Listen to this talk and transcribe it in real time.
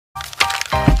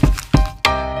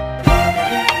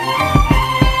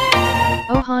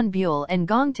Han Byeol and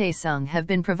Gong Tae Sung have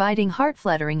been providing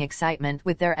heart-fluttering excitement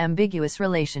with their ambiguous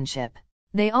relationship.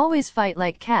 They always fight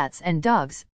like cats and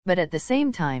dogs, but at the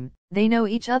same time, they know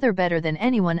each other better than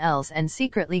anyone else and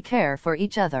secretly care for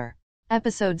each other.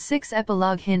 Episode 6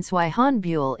 Epilogue hints why Han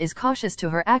Byeol is cautious to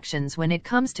her actions when it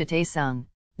comes to Tae Sung.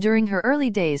 During her early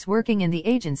days working in the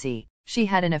agency, she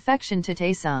had an affection to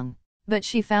Tae Sung, but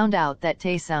she found out that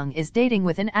Tae Sung is dating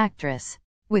with an actress.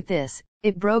 With this,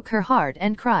 it broke her heart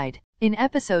and cried. In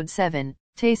episode 7,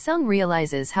 Tae Sung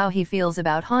realizes how he feels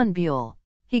about Han Byeol.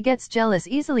 He gets jealous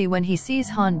easily when he sees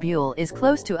Han Byeol is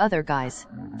close to other guys.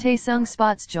 Tae Sung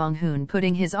spots Jong-hoon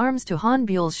putting his arms to Han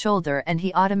Byeol's shoulder and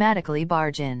he automatically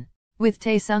barge in. With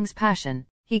Tae Sung's passion,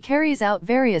 he carries out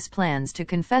various plans to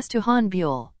confess to Han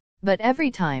Byeol, but every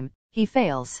time, he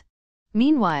fails.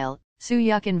 Meanwhile,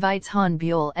 Soo-hyuk invites Han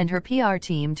Byeol and her PR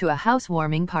team to a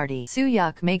housewarming party.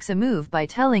 Soo-hyuk makes a move by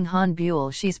telling Han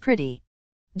Byeol she's pretty.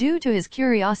 Due to his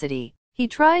curiosity, he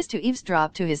tries to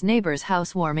eavesdrop to his neighbor's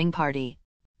housewarming party.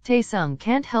 Tae Sung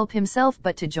can't help himself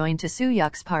but to join to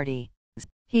Soo-hyuk's party.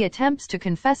 He attempts to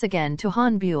confess again to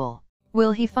Han Byeol.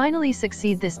 Will he finally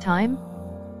succeed this time?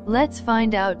 Let's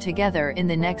find out together in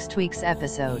the next week's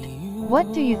episode.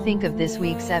 What do you think of this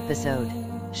week's episode?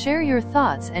 Share your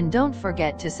thoughts and don't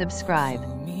forget to subscribe.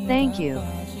 Thank you.